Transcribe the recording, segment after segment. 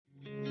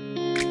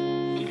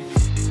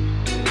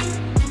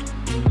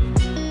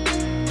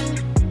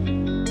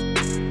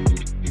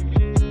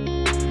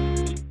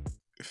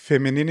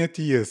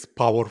Femininity is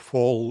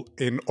powerful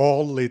in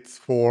all its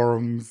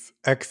forms.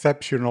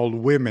 Exceptional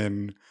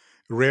women,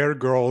 rare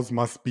girls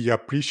must be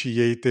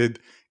appreciated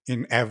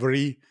in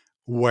every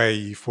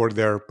way for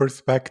their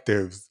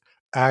perspectives,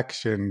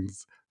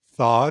 actions,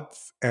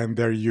 thoughts, and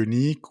their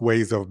unique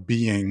ways of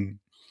being.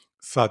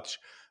 Such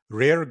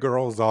rare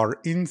girls are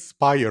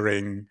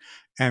inspiring,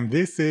 and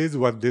this is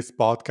what this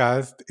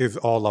podcast is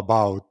all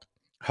about.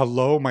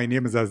 Hello, my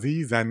name is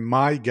Aziz, and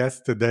my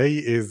guest today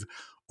is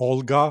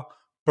Olga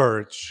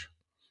Perch.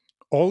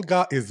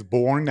 Olga is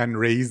born and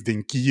raised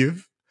in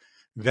Kiev.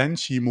 Then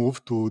she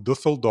moved to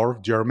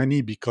Dusseldorf,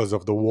 Germany because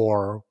of the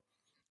war.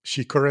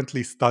 She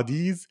currently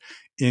studies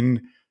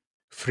in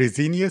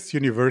Fresenius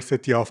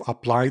University of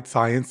Applied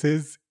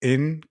Sciences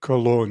in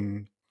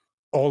Cologne.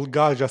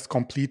 Olga just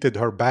completed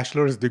her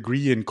bachelor's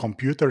degree in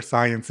computer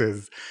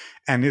sciences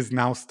and is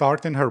now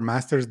starting her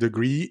master's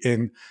degree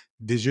in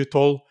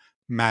digital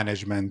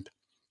management.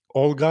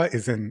 Olga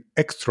is an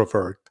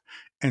extrovert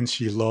and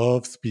she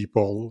loves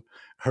people.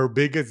 Her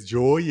biggest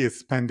joy is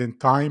spending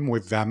time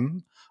with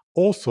them.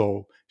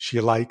 Also,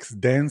 she likes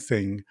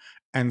dancing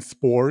and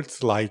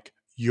sports like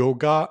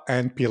yoga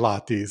and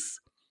Pilates.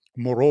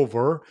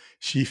 Moreover,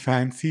 she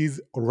fancies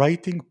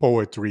writing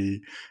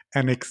poetry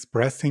and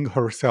expressing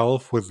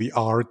herself with the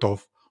art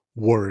of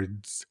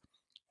words.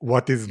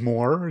 What is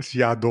more,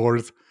 she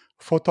adores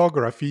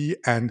photography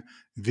and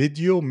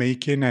video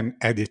making and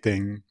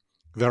editing.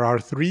 There are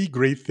three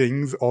great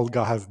things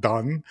Olga has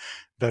done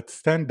that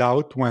stand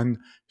out when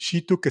she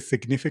took a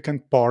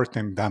significant part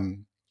in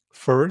them.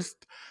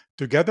 First,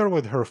 together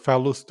with her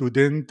fellow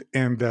student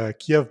in the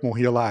Kiev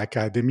Mohila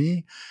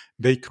Academy,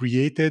 they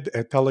created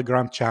a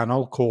Telegram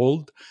channel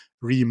called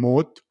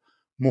Remote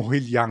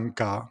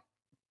Mohilyanka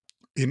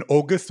in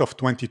August of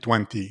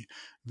 2020.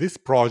 This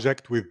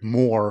project, with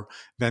more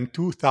than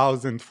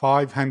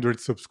 2,500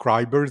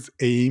 subscribers,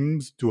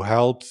 aims to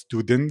help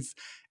students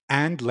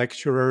and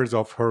lecturers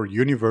of her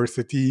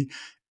university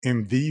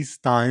in these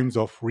times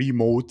of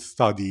remote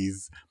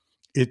studies.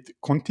 It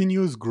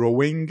continues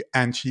growing,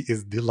 and she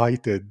is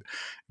delighted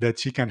that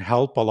she can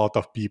help a lot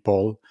of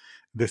people.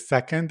 The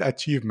second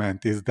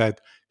achievement is that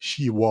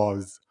she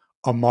was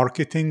a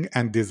marketing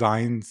and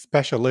design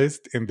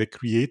specialist in the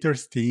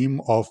creators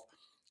team of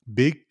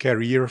Big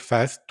Career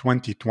Fest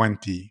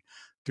 2020.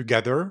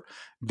 Together,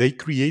 they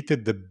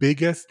created the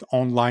biggest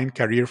online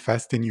career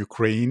fest in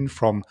Ukraine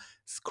from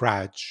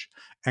scratch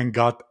and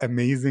got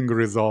amazing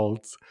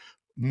results.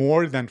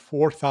 More than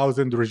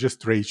 4,000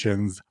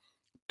 registrations,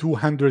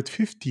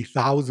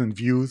 250,000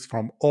 views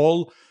from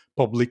all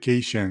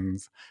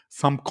publications.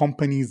 Some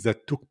companies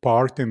that took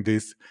part in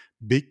this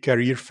big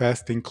career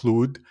fest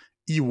include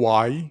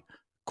EY,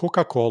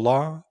 Coca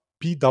Cola,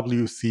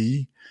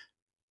 PwC,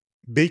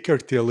 Baker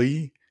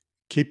Tilly,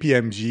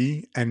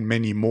 KPMG, and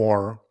many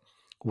more.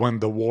 When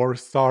the war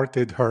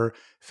started, her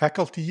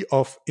faculty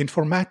of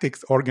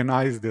informatics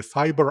organized the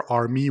Cyber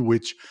Army,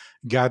 which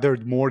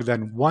gathered more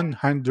than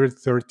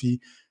 130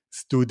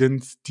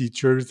 students,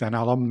 teachers, and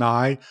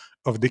alumni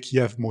of the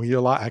Kiev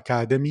Mohila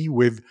Academy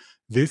with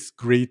this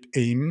great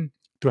aim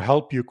to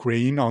help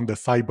Ukraine on the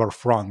cyber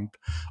front.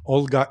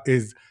 Olga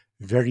is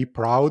very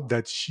proud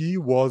that she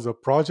was a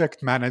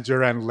project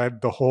manager and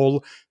led the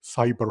whole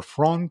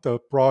Cyberfront, a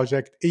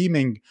project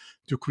aiming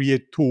to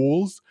create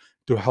tools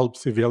to help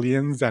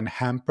civilians and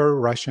hamper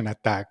Russian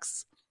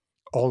attacks.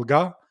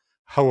 Olga,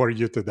 how are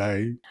you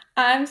today?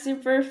 I'm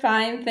super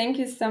fine. Thank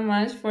you so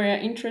much for your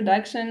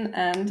introduction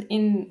and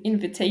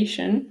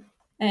invitation.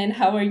 And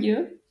how are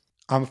you?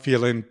 I'm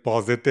feeling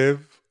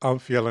positive. I'm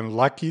feeling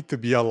lucky to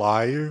be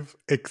alive,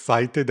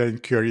 excited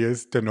and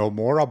curious to know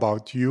more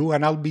about you.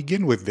 And I'll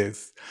begin with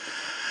this.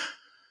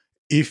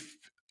 If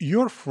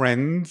your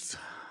friends,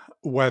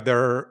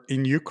 whether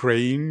in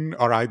Ukraine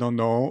or I don't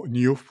know,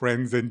 new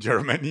friends in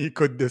Germany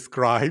could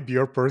describe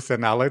your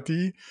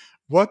personality,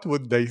 what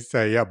would they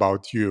say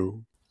about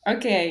you?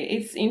 Okay,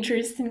 it's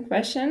interesting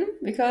question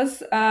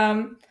because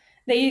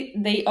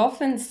they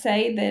often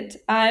say that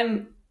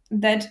I'm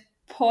that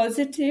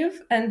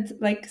positive and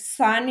like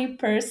sunny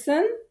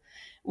person,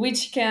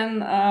 which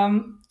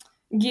can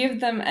give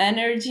them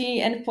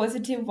energy and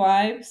positive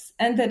vibes,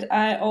 and that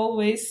I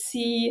always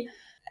see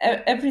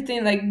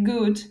everything like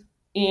good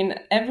in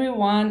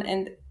everyone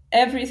and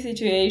every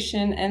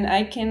situation, and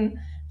I can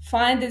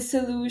find a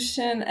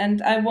solution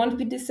and I won't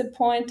be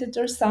disappointed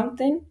or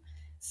something.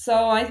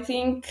 So I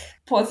think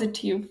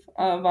positive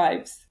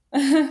vibes.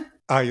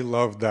 I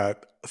love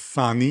that.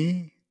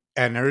 Sunny,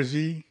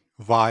 energy,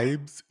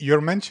 vibes.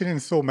 You're mentioning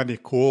so many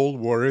cool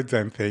words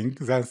and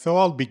things. And so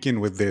I'll begin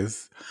with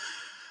this.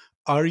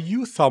 Are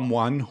you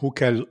someone who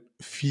can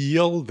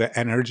feel the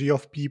energy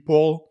of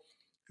people?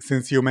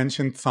 Since you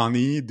mentioned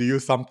Sunny, do you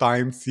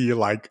sometimes see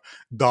like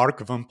dark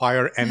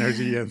vampire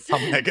energy in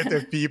some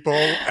negative people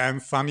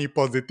and sunny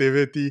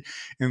positivity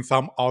in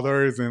some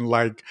others, and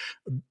like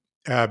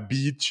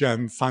beach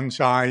and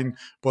sunshine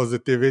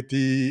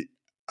positivity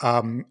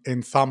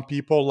in some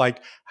people?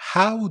 Like,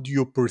 how do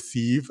you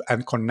perceive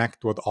and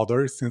connect with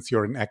others since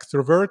you're an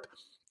extrovert?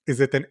 Is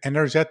it an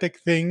energetic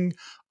thing,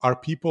 Are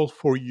people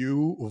for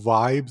you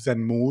vibes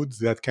and moods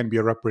that can be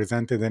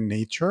represented in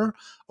nature,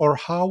 or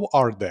how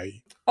are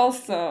they?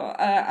 Also,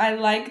 I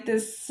like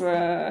this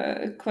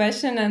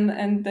question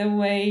and the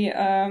way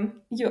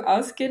you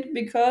ask it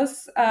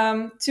because,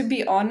 to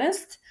be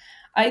honest,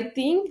 I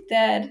think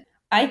that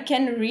I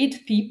can read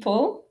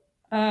people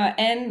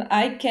and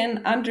I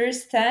can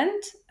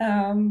understand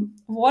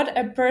what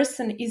a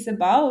person is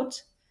about.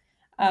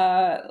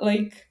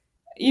 Like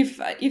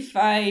if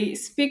I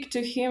speak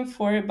to him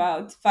for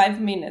about 5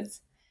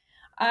 minutes,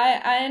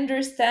 I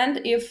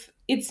understand if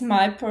it's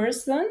my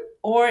person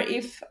or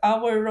if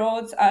our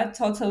roads are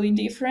totally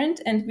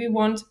different and we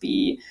won't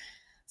be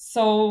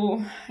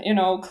so,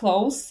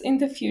 close in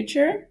the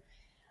future.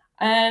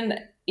 And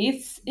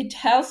it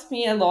helps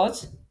me a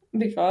lot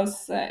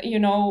because,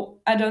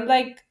 I don't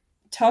like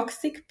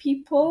toxic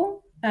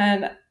people,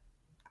 and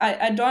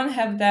I don't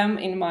have them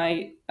in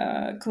my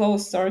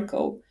close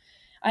circle.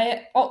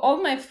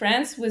 All my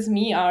friends with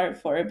me are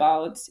for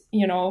about,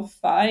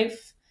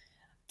 5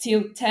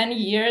 till 10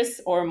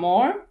 years or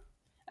more.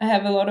 I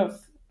have a lot of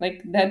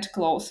like that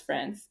close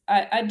friends.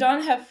 I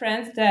don't have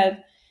friends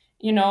that,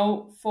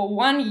 for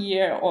 1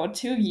 year or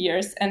 2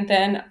 years and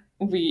then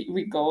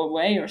we go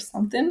away or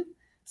something.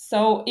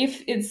 So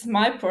if it's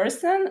my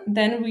person,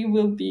 then we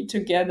will be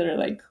together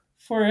like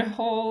for a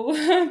whole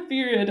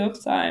period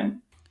of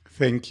time.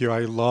 Thank you.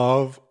 I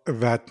love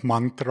that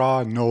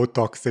mantra, no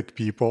toxic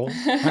people.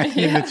 I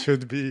mean, it Yeah.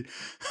 should be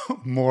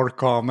more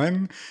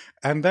common.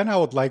 And then I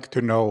would like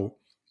to know,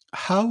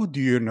 how do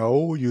you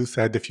know? You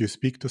said if you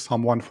speak to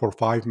someone for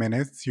 5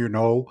 minutes, you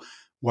know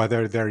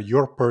whether they're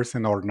your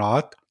person or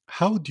not.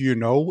 How do you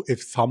know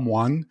if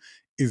someone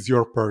is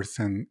your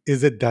person?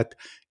 Is it that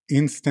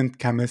instant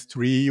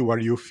chemistry where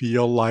you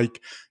feel like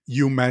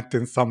you met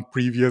in some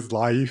previous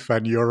life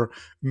and you're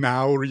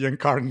now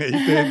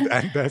reincarnated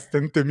and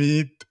destined to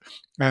meet?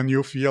 And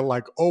you feel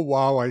like, oh,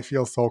 wow, I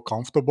feel so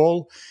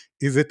comfortable?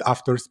 Is it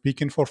after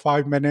speaking for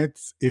 5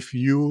 minutes? If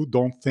you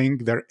don't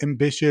think they're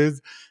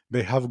ambitious,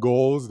 they have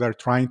goals, they're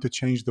trying to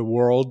change the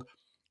world,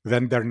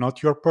 then they're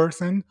not your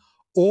person?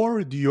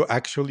 Or do you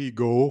actually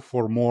go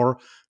for more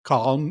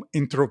calm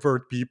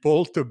introvert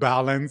people to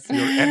balance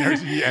your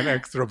energy and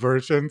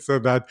extroversion so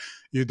that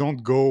you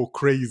don't go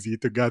crazy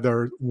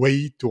together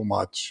way too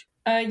much?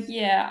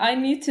 Yeah, I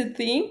need to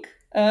think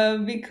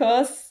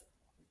because,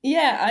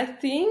 yeah, I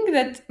think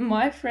that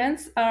my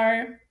friends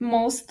are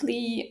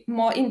mostly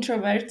more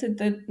introverted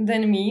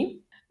than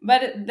me.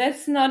 But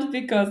that's not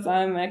because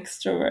I'm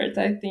extrovert,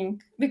 I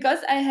think.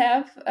 Because I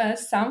have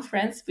some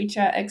friends which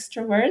are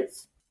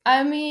extroverts.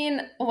 I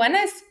mean, when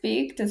I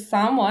speak to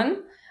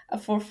someone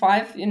for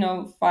 5,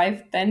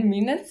 10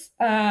 minutes,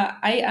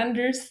 I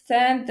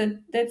understand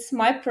that that's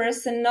my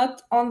person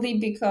not only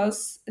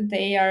because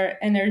they are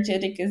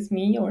energetic as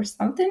me or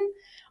something,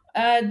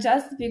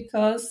 just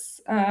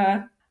because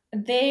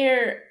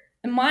their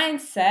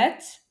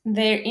mindset,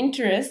 their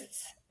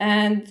interests,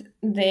 and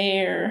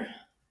their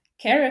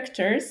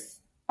characters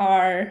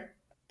are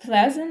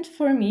pleasant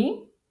for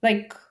me.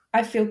 Like,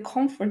 I feel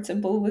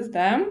comfortable with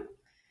them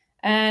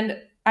and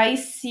I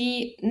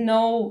see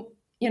no,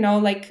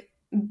 like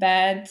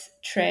bad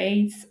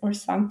traits or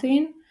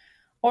something,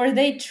 or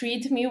they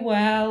treat me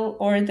well,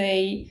 or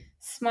they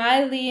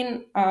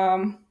smiling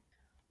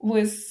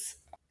with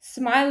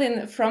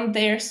smiling from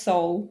their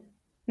soul,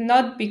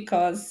 not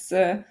because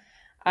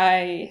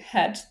I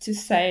had to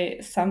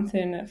say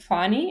something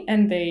funny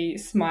and they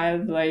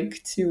smiled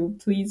like to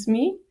please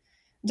me,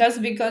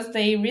 just because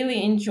they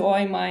really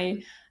enjoy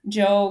my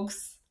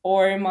jokes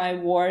or my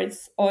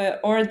words,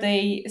 or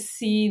they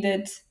see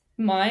that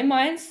my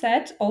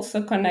mindset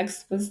also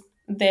connects with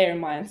their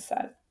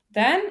mindset.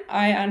 Then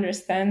I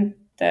understand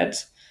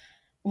that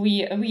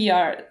we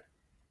are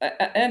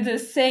at the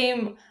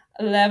same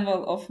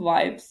level of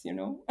vibes.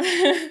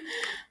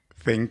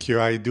 Thank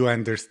you. I do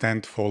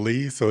understand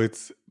fully. So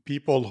it's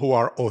people who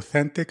are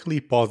authentically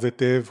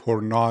positive, who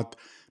are not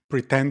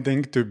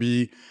pretending to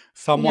be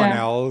someone Yeah.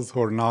 else,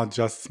 who are not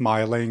just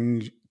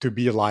smiling to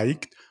be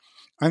liked.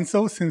 And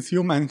so, since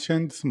you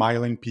mentioned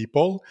smiling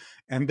people,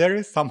 and there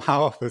is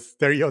somehow of a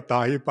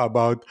stereotype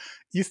about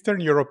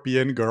Eastern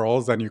European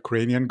girls and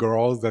Ukrainian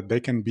girls that they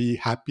can be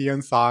happy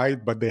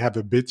inside, but they have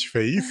a bitch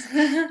face.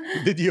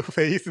 Did you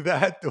face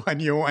that when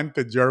you went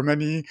to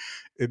Germany?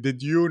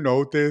 Did you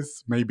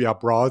notice maybe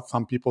abroad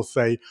some people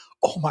say,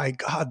 oh my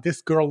God,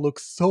 this girl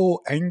looks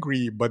so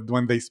angry, but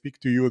when they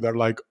speak to you, they're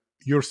like,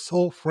 you're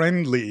so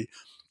friendly.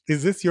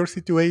 Is this your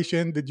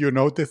situation? Did you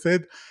notice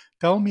it?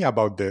 Tell me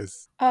about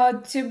this.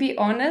 To be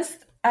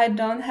honest, I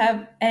don't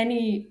have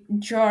any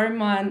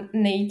German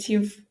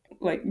native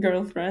like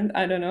girlfriend.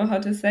 I don't know how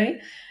to say,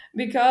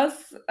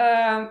 because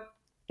there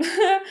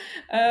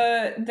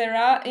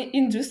are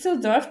in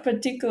Düsseldorf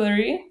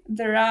particularly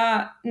there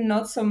are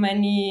not so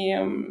many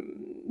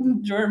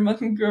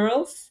German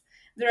girls.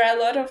 There are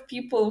a lot of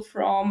people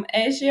from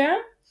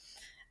Asia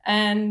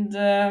and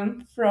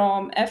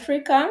from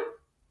Africa,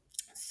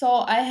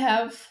 so I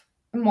have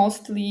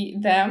mostly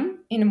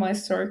them in my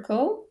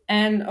circle,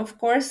 and of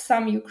course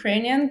some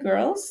Ukrainian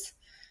girls.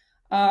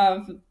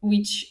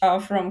 which are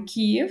from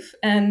Kiev,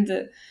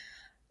 and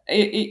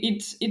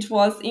it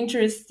was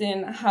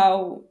interesting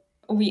how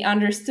we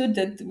understood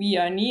that we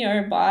are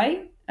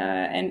nearby,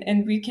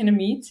 and we can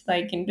meet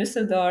like in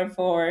Düsseldorf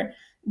or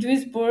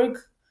Duisburg.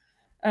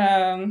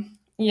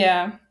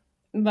 Yeah,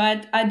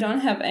 but I don't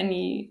have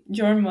any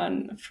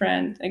German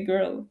friend, a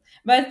girl.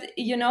 But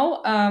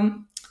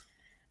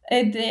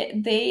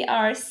they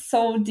are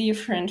so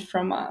different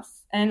from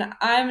us, and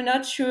I'm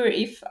not sure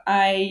if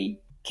I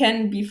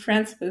can be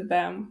friends with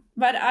them.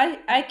 But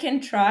I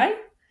can try.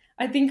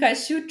 I think I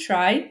should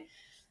try.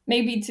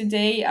 Maybe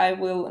today I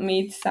will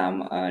meet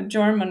some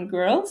German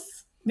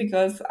girls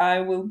because I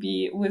will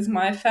be with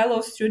my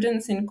fellow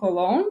students in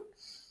Cologne,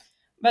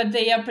 but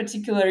they are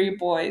particularly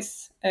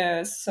boys.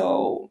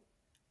 So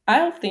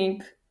I'll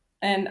think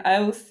and I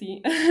will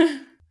see.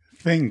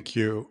 Thank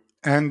you.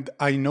 And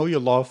I know you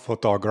love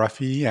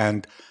photography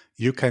and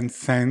you can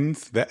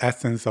sense the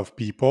essence of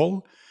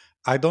people.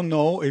 I don't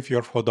know if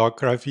your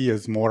photography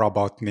is more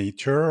about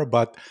nature,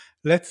 but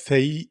let's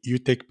say you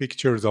take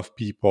pictures of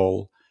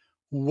people.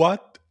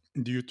 What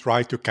do you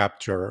try to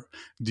capture?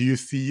 Do you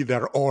see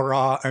their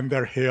aura and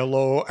their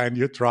halo and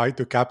you try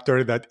to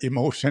capture that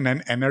emotion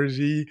and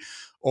energy?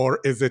 Or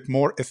is it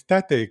more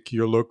aesthetic?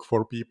 You look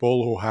for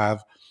people who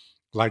have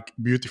like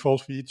beautiful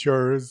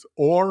features,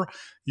 or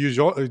you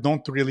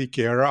don't really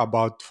care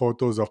about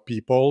photos of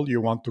people.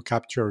 You want to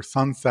capture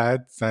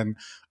sunsets and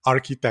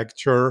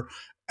architecture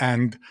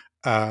and,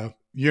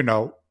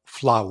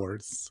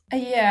 flowers.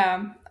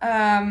 Yeah.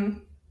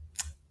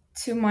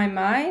 To my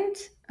mind,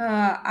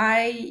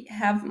 I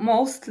have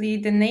mostly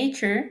the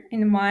nature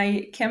in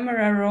my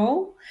camera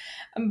roll,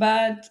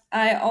 but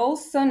I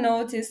also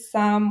notice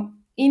some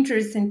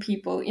interesting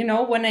people.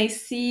 When I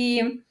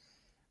see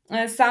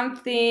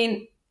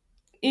something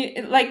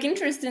like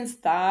interesting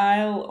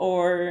style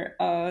or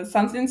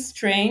something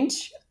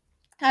strange,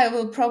 I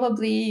will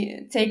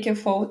probably take a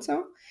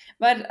photo.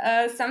 But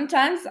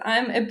sometimes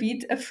I'm a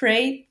bit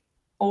afraid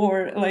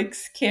or like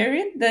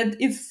scared that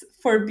it's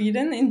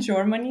forbidden in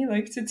Germany,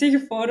 like to take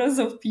photos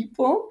of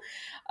people.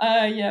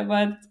 Yeah,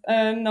 but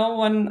no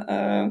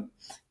one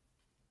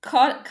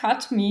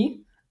caught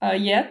me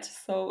yet,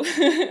 so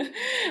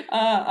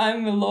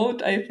I'm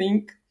allowed, I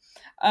think.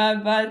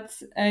 But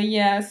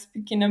yeah,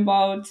 speaking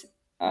about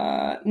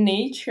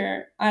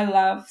nature, I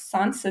love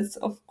sunsets,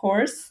 of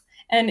course.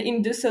 And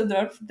in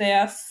Düsseldorf, they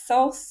are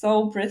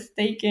so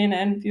breathtaking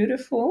and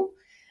beautiful.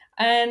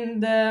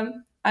 And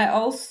I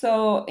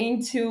also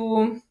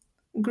into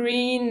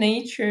green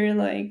nature,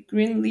 like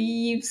green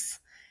leaves.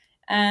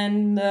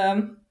 And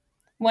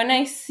when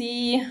I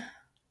see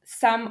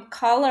some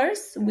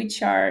colors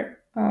which are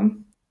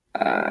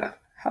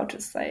how to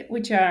say,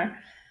 which are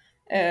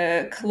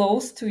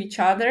close to each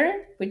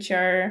other, which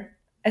are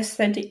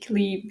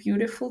aesthetically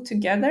beautiful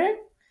together,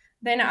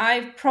 then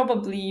I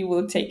probably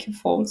will take a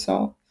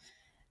photo.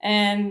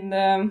 And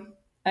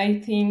I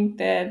think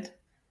that,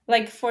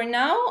 like, for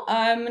now,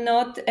 I'm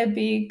not a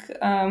big,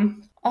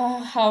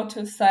 how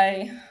to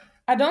say,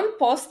 I don't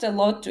post a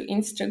lot to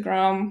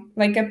Instagram,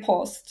 like a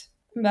post,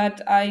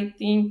 but I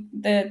think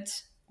that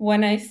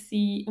when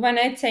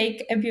I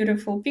take a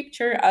beautiful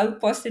picture, I'll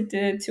post it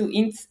to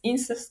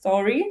Insta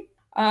story.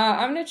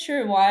 I'm not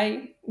sure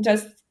why.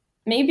 Just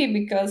maybe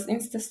because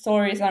Insta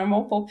stories are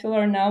more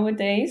popular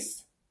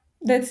nowadays.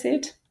 That's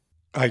it.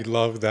 I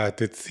love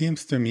that. It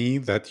seems to me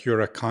that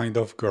you're a kind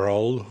of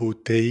girl who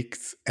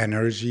takes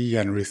energy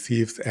and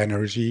receives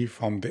energy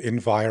from the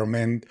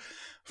environment,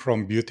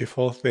 from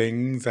beautiful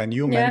things. And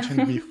you Yeah.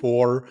 mentioned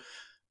before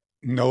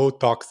no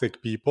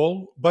toxic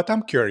people, but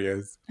I'm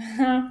curious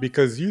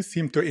because you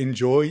seem to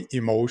enjoy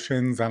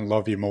emotions and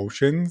love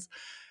emotions.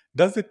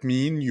 Does it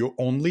mean you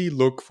only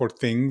look for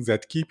things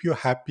that keep you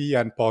happy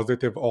and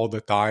positive all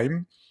the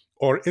time?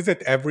 Or is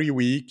it every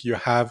week you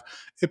have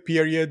a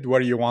period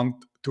where you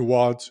want to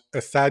watch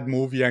a sad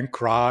movie and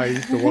cry,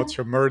 to watch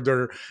a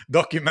murder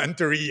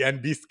documentary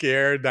and be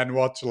scared, and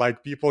watch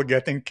like people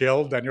getting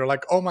killed? And you're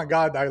like, oh my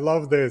God, I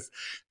love this.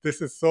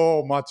 This is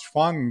so much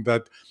fun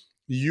that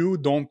you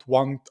don't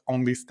want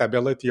only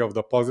stability of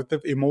the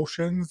positive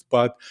emotions,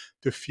 but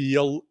to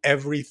feel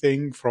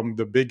everything from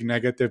the big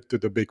negative to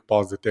the big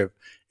positive.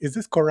 Is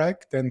this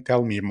correct? And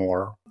tell me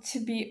more. To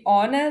be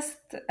honest,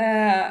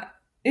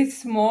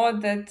 it's more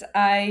that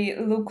I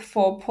look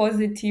for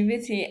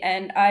positivity,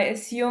 and I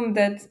assume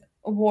that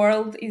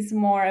world is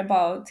more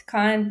about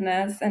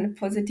kindness and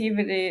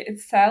positivity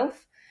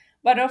itself.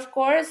 But of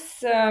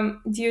course,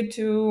 due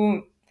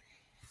to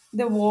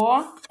the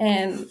war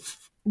and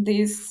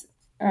this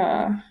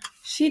uh,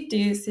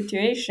 shitty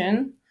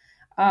situation,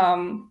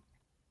 um,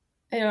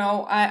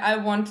 I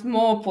want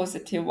more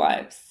positive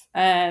vibes,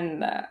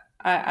 and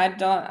I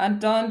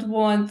don't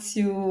want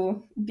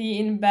to be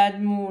in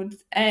bad mood,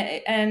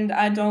 and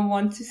I don't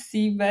want to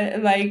see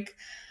like,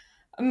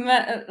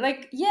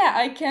 yeah,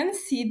 I can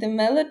see the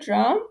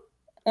melodrama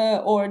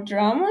or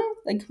drama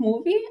like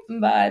movie,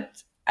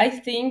 but I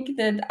think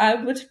that I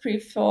would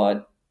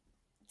prefer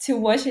to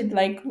watch it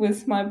like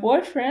with my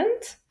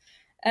boyfriend,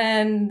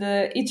 and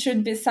it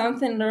should be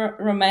something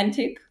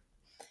romantic.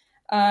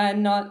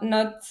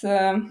 not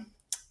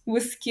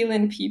with skill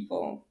in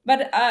people.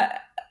 But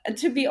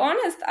to be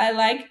honest, I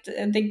liked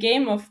the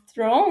Game of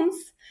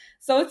Thrones,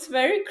 so it's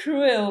very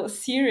cruel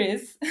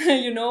series,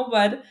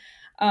 But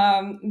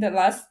the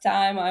last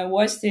time I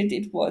watched it,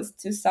 it was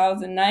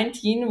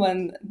 2019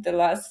 when the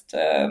last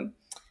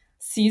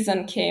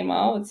season came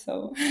out.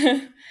 So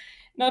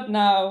not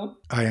now.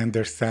 I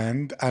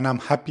understand, and I'm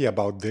happy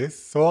about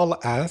this, so I'll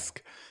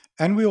ask,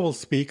 and we will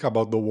speak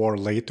about the war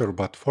later,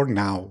 but for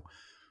now,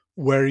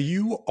 were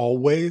you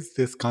always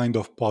this kind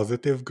of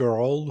positive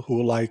girl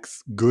who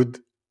likes good,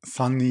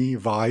 sunny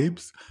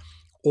vibes?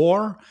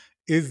 Or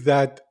is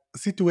that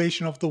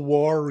situation of the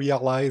war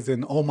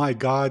realizing, oh my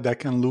God, I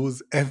can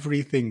lose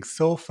everything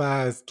so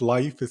fast,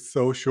 life is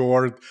so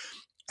short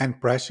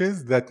and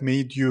precious, that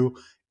made you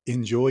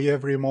enjoy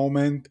every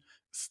moment,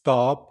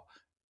 stop,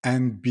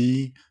 and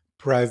be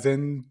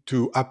present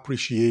to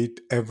appreciate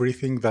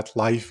everything that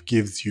life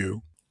gives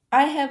you?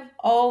 I have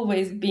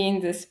always been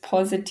this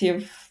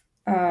positive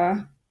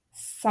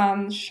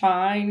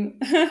sunshine,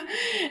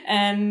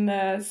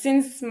 and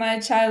since my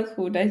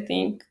childhood, I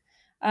think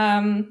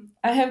I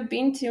have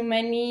been to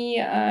many,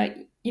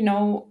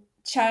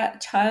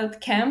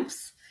 child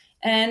camps,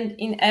 and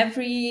in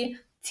every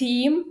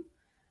team,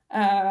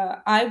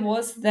 I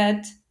was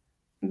that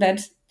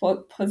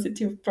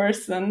positive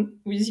person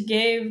which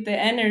gave the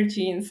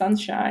energy and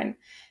sunshine.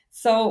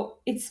 So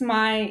it's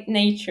my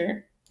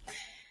nature.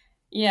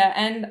 Yeah,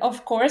 and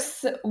of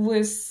course,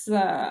 with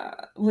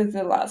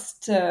the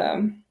last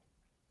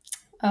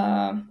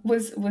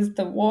with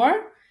the war,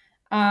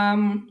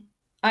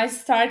 I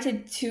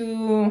started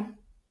to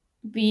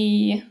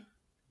be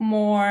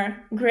more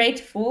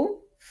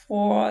grateful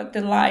for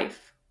the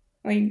life,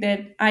 like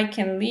that I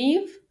can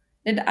live,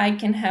 that I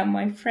can have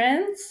my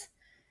friends,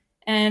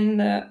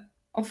 and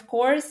of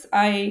course,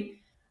 I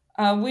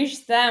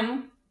wish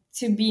them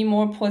to be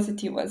more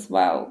positive as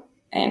well,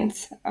 and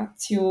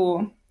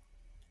to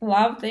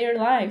love their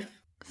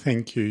life.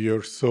 Thank you.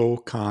 You're so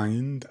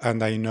kind.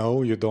 And I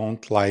know you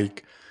don't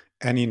like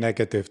any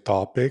negative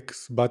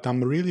topics, but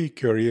I'm really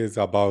curious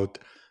about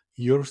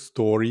your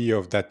story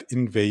of that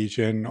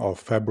invasion of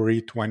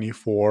February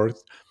 24th.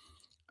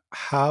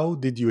 How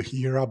did you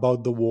hear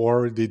about the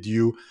war? Did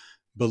you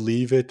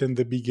believe it in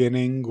the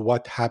beginning?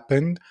 What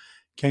happened?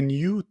 Can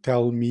you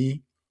tell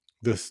me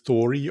the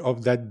story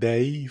of that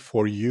day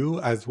for you,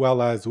 as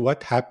well as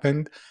what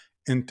happened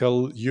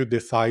until you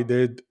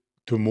decided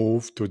to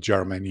move to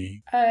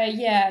Germany?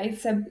 Yeah,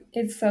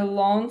 it's a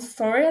long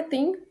story, I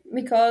think,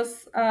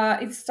 because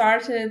it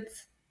started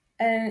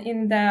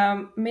in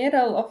the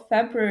middle of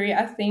February,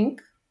 I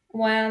think,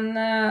 when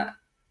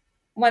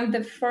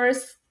the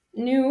first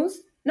news.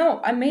 No,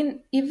 I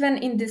mean even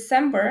in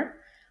December.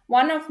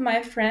 One of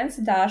my friends,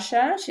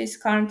 Dasha, she's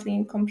currently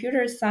in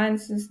computer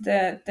sciences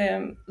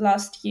the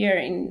last year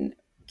in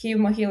Kyiv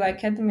Mohila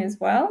Academy as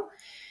well.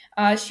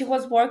 She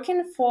was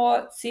working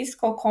for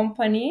Cisco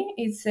company.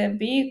 It's a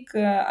big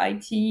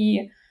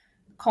IT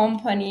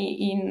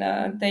company in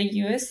the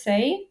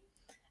USA,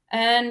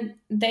 and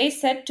they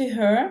said to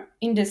her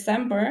in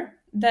December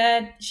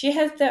that she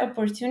has the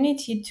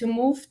opportunity to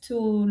move to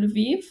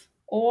Lviv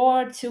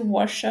or to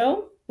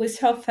Warsaw with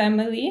her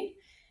family,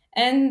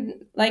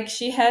 and like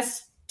she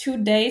has 2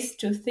 days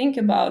to think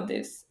about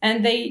this,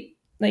 and they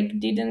like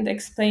didn't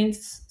explain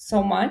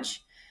so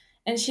much,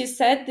 and she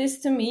said this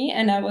to me,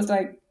 and I was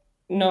like,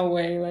 no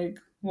way, like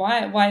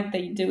why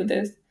they do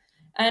this,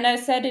 and I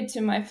said it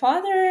to my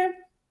father,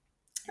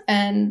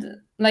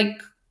 and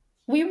like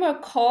we were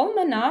calm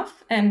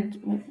enough,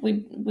 and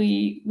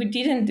we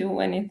didn't do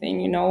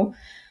anything,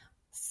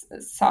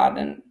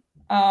 sudden.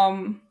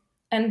 And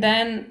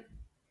then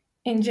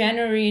in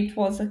January it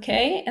was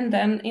okay, and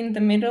then in the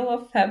middle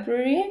of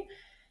February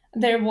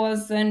there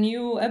was a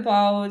new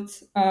about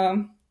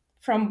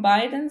from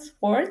Biden's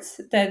words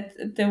that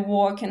the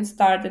war can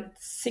start at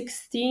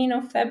 16th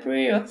of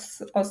February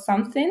or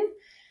something.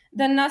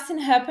 Then nothing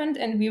happened,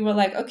 and we were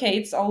like, okay,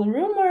 it's all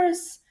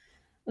rumors.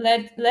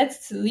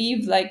 Let's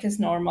leave like as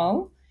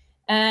normal.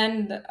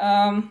 And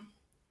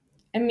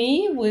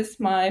me with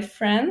my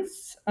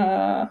friends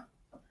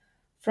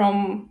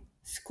from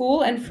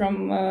school and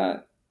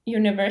from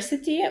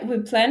university, we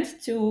planned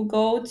to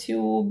go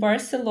to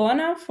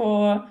Barcelona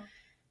for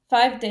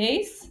 5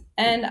 days,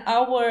 and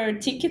our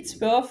tickets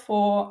were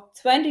for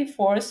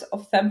 24th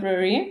of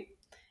February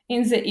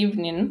in the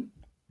evening.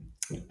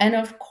 And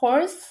of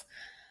course,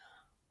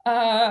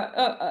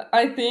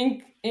 I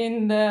think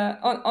on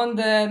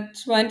the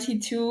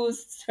 22,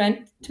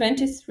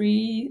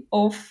 23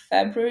 of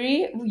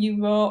February, we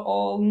were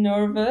all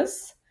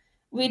nervous.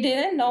 We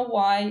didn't know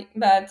why,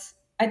 but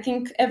I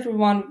think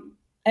everyone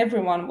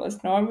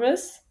was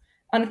nervous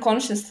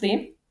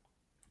unconsciously.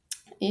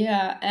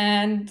 Yeah,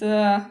 and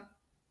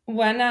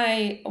when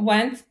I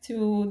went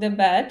to the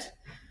bed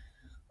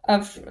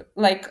of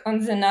like on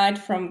the night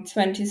from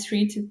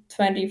 23 to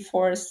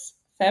 24th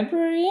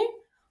February,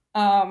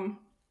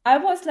 I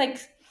was like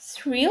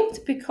thrilled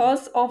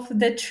because of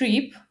the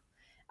trip.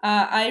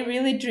 I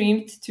really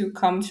dreamed to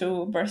come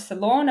to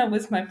Barcelona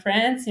with my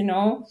friends,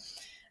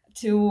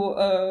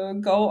 to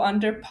go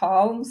under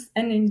palms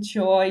and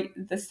enjoy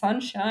the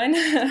sunshine.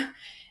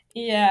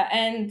 Yeah,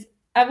 and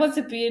I was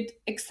a bit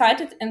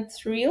excited and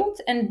thrilled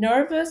and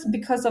nervous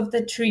because of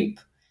the trip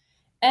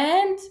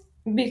and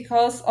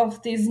because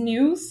of this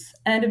news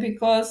and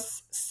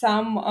because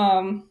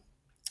some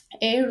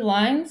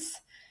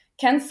airlines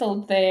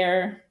canceled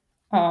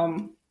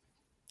um,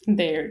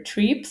 their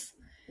trips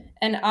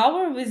and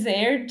our Wizz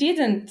Air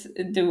didn't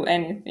do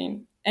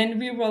anything. And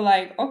we were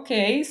like,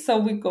 okay, so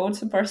we go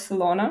to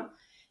Barcelona.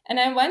 And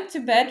I went to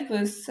bed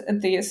with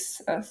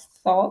these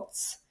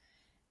thoughts.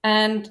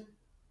 And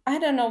I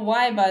don't know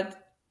why,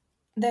 but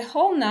the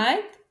whole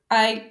night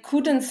I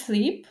couldn't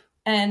sleep.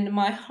 And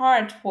my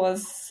heart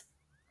was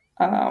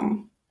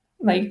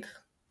like,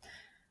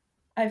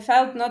 I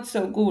felt not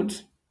so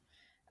good.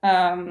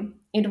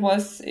 It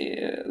was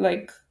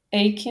like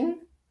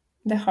aching.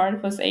 The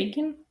heart was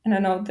aching. I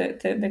don't know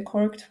the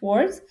correct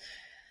word.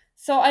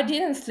 So I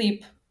didn't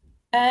sleep.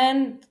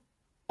 And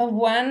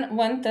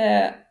when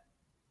the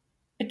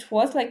it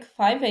was like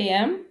 5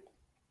 a.m.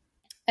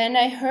 and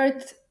I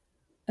heard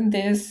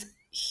this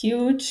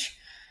huge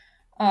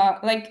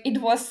like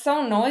it was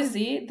so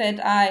noisy that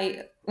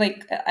I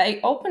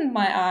opened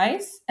my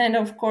eyes and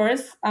of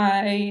course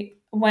I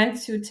went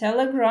to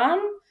Telegram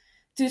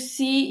to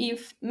see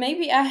if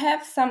maybe I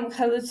have some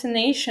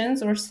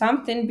hallucinations or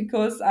something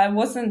because I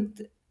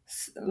wasn't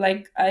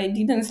like I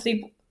didn't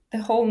sleep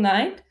the whole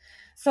night.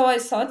 So I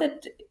thought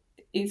that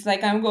it's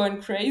like I'm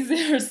going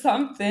crazy or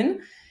something.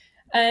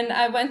 And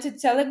I went to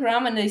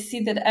Telegram and I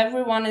see that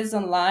everyone is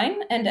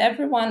online and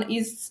everyone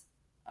is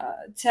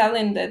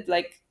telling that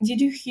like,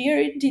 did you hear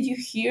it? Did you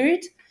hear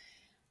it?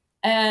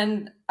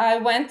 And I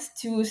went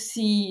to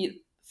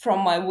see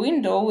from my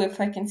window if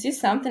I can see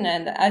something,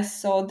 and I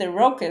saw the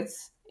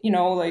rockets,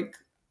 like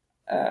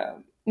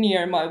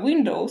near my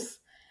windows,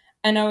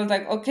 and I was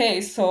like,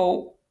 okay,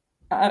 so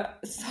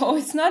so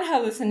it's not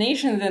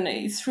hallucinations and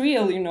it's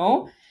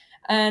real.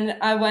 And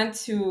I went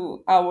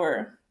to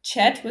our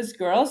chat with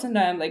girls and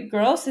I'm like,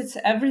 girls, it's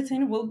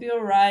everything will be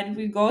all right.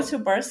 We go to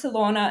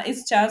Barcelona.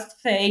 It's just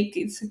fake.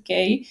 It's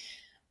okay.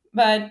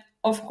 But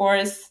of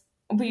course,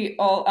 we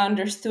all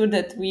understood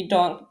that we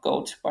don't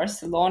go to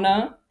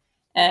Barcelona,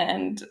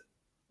 and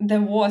the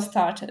war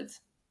started.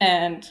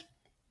 And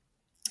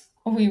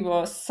we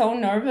were so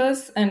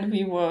nervous and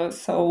we were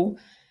so,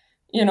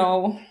 you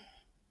know,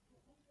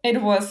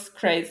 it was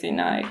crazy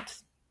night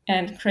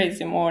and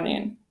crazy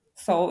morning.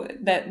 So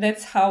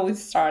that's how it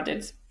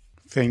started.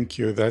 Thank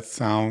you. That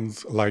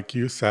sounds, like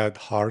you said,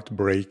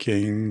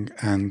 heartbreaking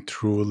and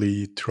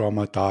truly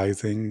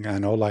traumatizing.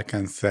 And all I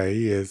can say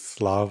is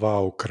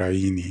Slava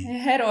Ukraini.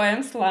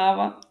 Herojem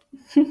slava.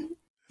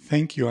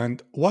 Thank you.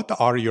 And what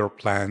are your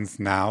plans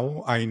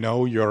now? I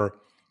know you're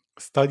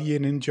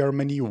studying in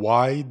Germany.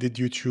 Why did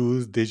you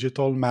choose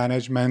digital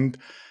management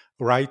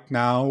right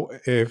now?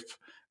 If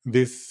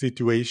this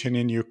situation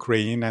in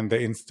Ukraine and the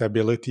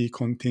instability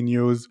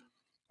continues,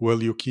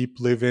 will you keep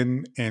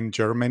living in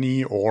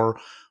Germany, or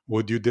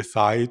would you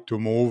decide to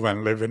move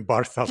and live in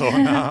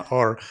Barcelona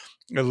or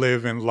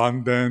live in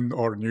London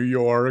or New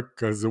York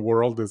because the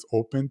world is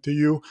open to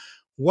you?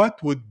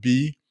 What would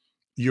be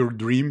your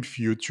dream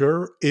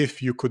future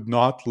if you could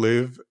not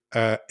live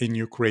in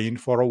Ukraine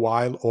for a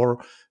while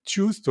or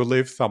choose to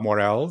live somewhere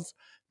else?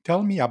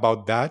 Tell me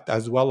about that,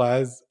 as well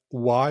as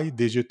why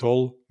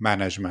digital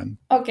management.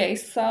 Okay,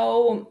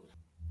 so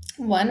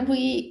when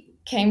we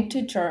came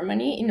to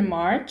Germany in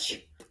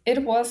March,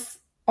 it was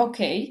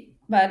okay,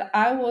 but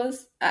I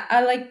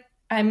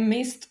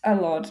missed a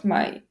lot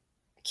my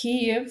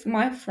Kiev,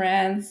 my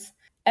friends.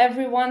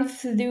 Everyone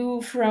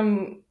flew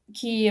from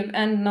Kiev,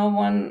 and no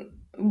one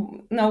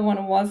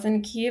was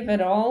in Kiev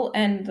at all.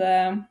 And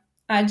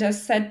I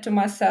just said to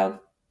myself,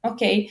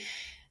 okay,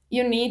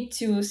 you need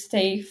to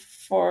stay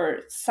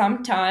for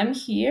some time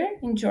here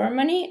in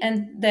Germany,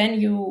 and then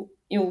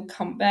you'll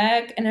come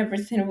back and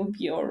everything will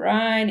be all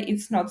right.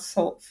 It's not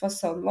so for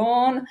so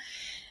long.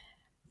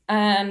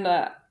 And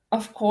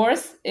of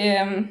course,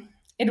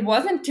 it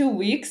wasn't 2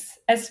 weeks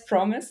as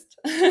promised,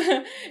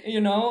 and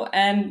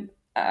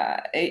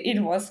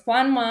it was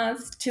 1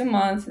 month, 2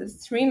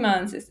 months, 3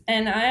 months,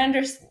 and I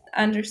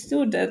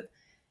understood that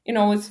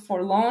it's for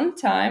a long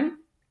time.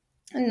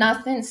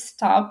 Nothing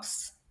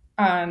stops,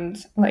 and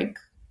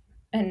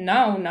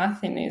now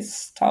nothing is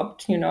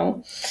stopped.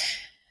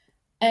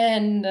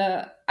 And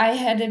I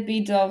had a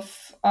bit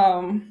of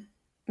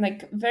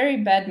very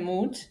bad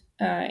mood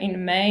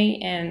in May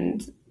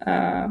and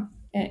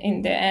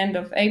in the end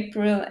of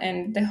April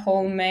and the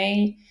whole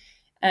May,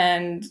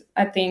 and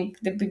I think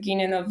the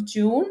beginning of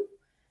June.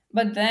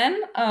 But then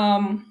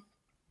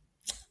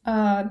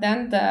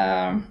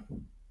the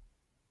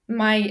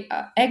my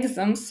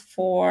exams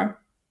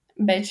for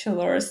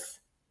bachelors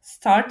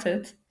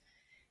started,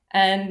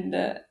 and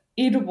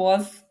it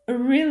was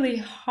really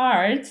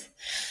hard,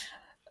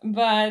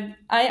 but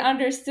I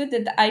understood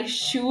that I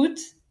should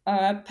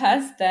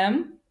pass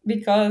them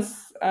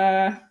because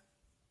I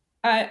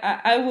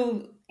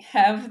will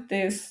have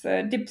this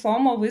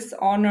diploma with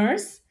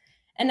honors,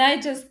 and I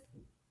just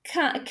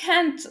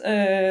can't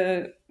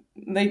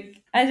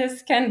like I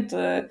just can't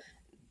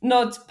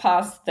not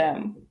pass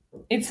them.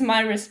 It's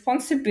my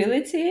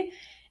responsibility.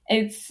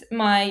 It's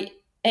my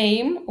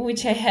aim,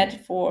 which I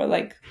had for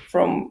like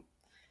from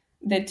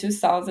the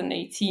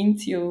 2018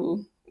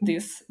 till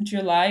this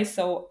July.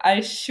 So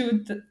I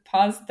should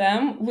pass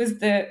them with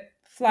the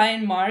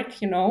flying mark,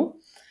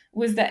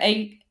 with the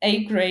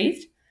A grade.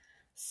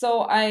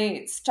 So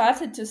I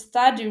started to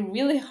study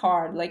really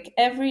hard. Like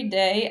every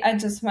day, I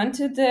just went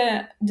to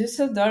the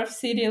Düsseldorf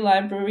City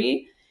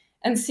Library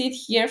and sit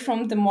here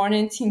from the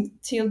morning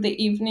till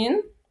the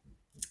evening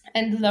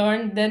and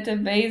learn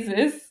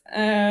databases,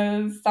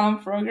 some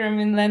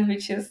programming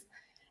languages,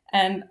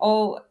 and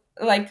all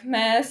like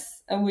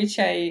math, which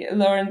I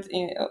learned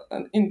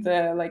in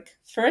the like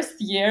first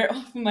year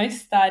of my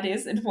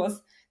studies. It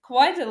was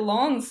quite a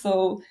long,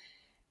 so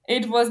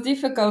it was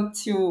difficult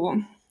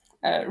to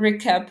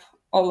recap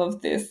all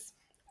of this.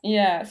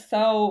 Yeah,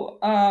 so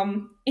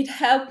it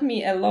helped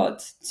me a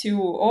lot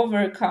to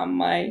overcome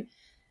my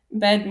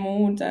bad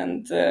mood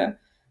and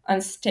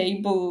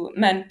unstable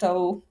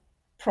mental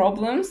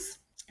problems.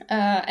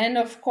 And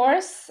of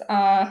course,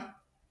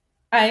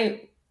 I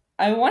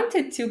I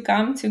wanted to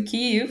come to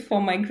Kyiv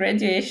for my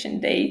graduation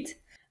date,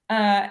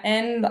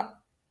 and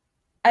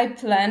I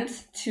planned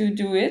to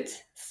do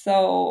it.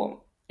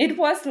 So it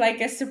was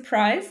like a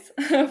surprise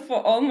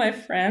for all my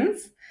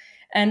friends,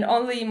 and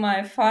only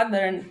my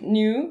father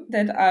knew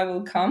that I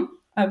will come.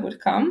 I would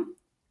come.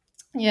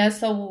 Yeah,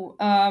 so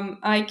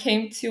I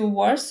came to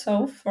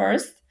Warsaw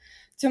first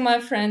to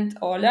my friend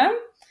Ola.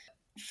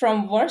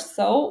 From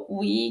Warsaw,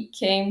 we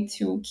came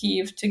to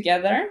Kiev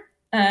together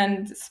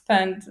and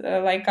spent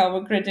like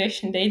our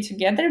graduation day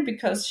together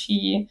because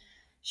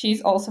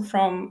she's also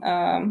from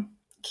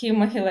Kiev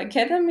Mahila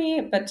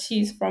Academy, but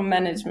she's from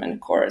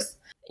management course.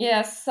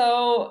 Yeah,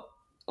 so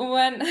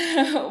when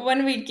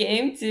when we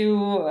came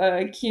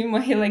to Kiev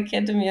Mahila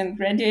Academy on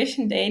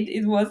graduation date,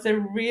 it was a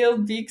real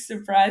big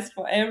surprise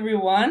for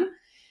everyone,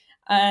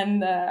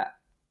 and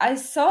I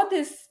saw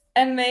this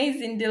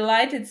amazing,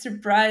 delighted,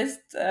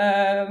 surprised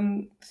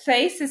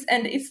faces,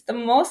 and it's the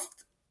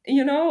most,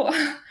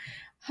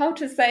 how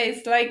to say,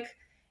 it's like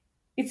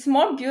it's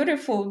more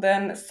beautiful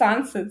than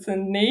sunsets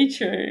and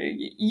nature.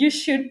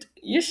 If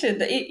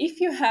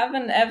you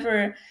haven't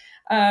ever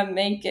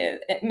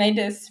made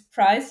a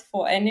surprise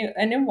for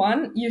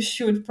anyone, you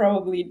should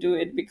probably do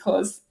it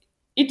because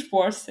it's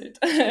worth it.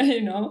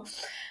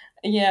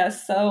 Yeah,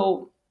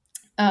 so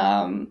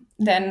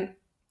then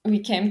we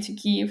came to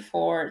Kiev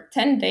for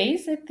 10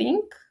 days, I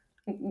think,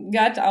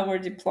 got our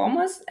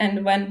diplomas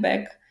and went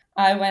back.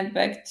 I went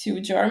back to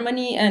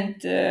Germany,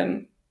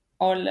 and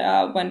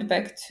Ola went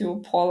back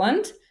to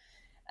Poland.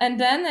 And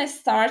then I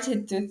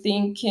started to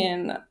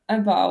thinking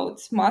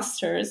about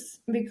masters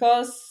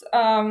because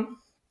of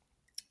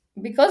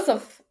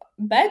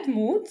bad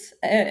moods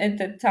at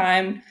the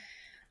time.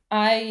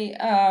 I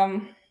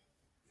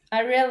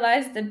I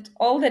realized that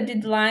all the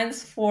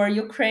deadlines for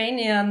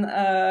Ukrainian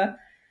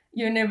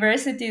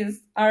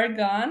universities are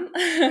gone,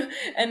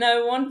 and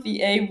I won't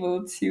be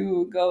able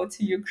to go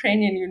to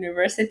Ukrainian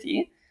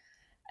university.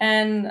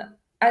 And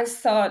I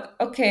thought,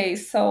 okay,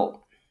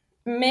 so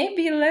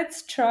maybe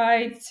let's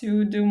try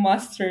to do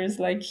masters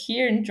like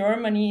here in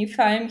Germany. If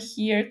I'm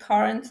here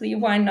currently,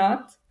 why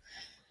not?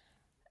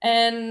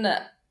 And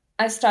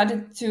I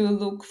started to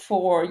look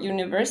for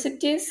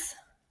universities,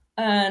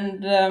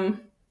 and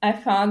I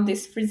found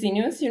this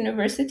Fresenius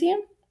University.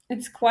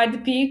 It's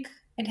quite big.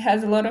 It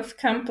has a lot of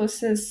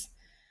campuses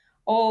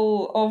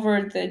all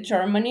over the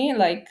Germany,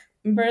 like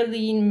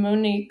Berlin,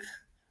 Munich,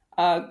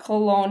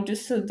 Cologne,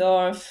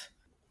 Düsseldorf.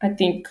 I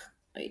think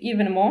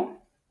even more.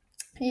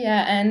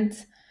 Yeah, and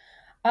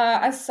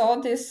I saw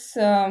this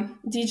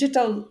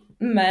digital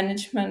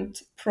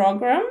management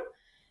program,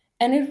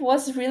 and it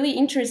was really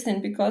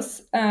interesting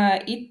because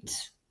it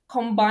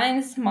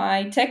combines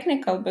my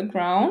technical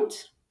background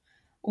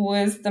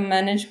with the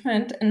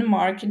management and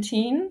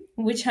marketing,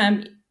 which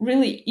I'm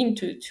really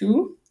into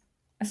too.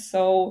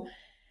 So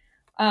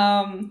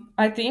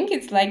I think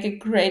it's like a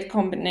great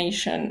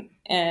combination,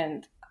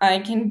 and I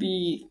can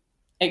be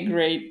a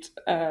great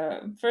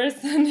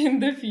person in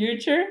the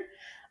future,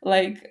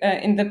 like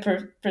in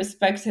the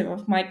perspective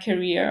of my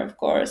career, of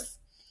course.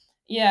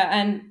 Yeah,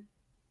 and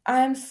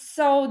I'm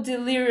so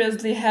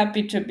deliriously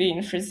happy to be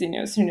in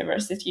Fresenius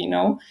University,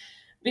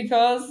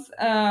 because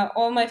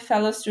all my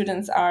fellow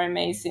students are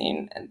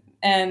amazing,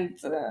 and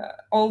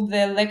all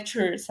the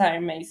lecturers are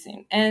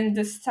amazing, and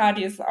the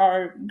studies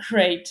are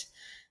great.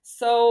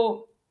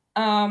 So,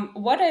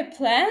 what I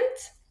planned,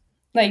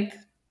 like,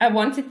 I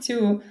wanted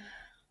to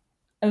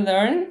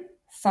learn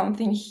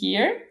something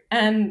here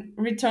and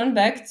return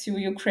back to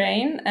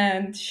Ukraine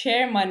and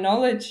share my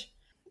knowledge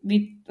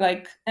with,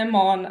 like,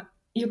 among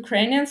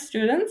Ukrainian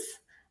students,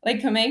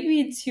 like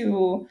maybe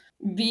to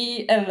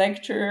be a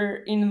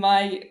lecturer in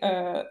my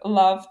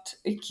loved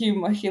Q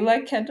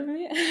Mahila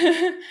Academy,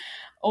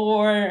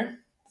 or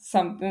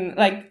something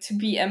like to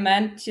be a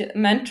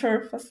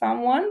mentor for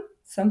someone,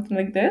 something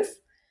like this.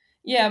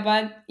 Yeah,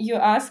 but you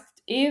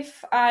asked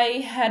if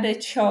I had a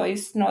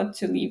choice not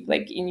to live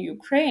like in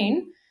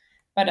Ukraine.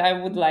 but I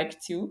would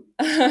like to.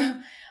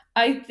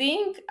 I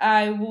think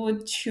I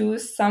would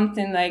choose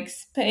something like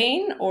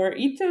Spain or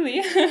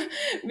Italy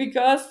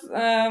because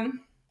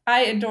I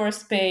adore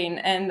Spain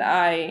and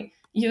I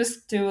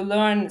used to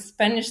learn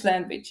Spanish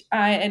language.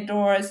 I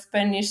adore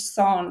Spanish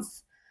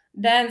songs,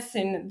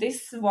 dancing,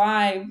 this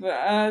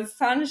vibe,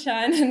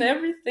 sunshine, and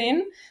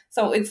everything.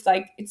 So it's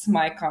like it's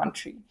my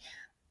country,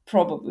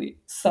 probably.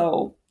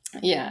 So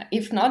yeah,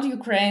 if not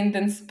Ukraine,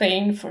 then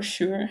Spain for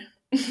sure.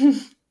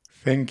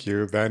 Thank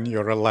you. Then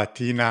you're a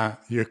Latina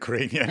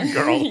Ukrainian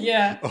girl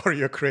Yeah, or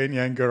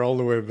Ukrainian girl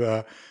with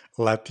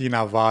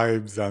Latina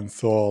vibes and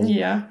soul.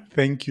 yeah.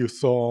 Thank you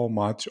so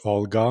much,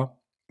 Olga.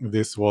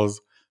 This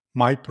was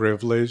my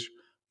privilege,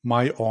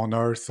 my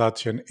honor,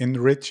 such an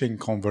enriching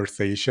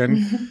conversation.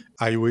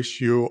 I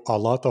wish you a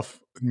lot of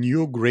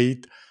new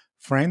great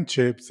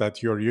friendships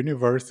at your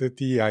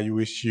university. I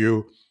wish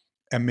you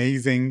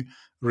amazing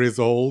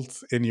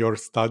results in your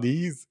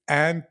studies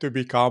and to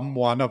become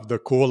one of the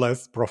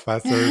coolest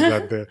professors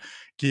at the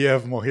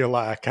Kiev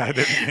Mohila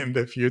Academy in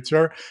the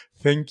future.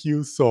 Thank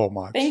you so Thank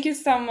much. you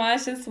so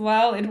much as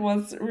well. It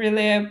was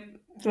really a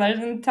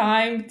pleasant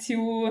time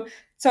to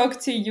talk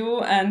to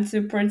you and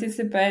to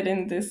participate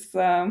in this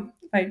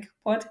like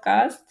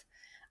podcast.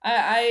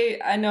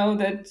 I know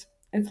that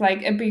it's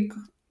like a big,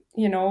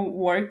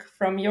 work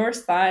from your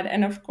side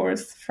and of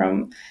course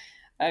from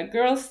a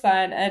girl's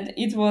side, and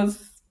it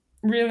was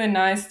really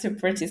nice to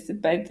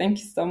participate. Thank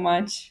you so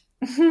much.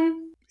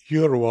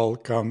 You're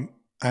welcome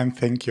and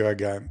thank you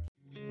again.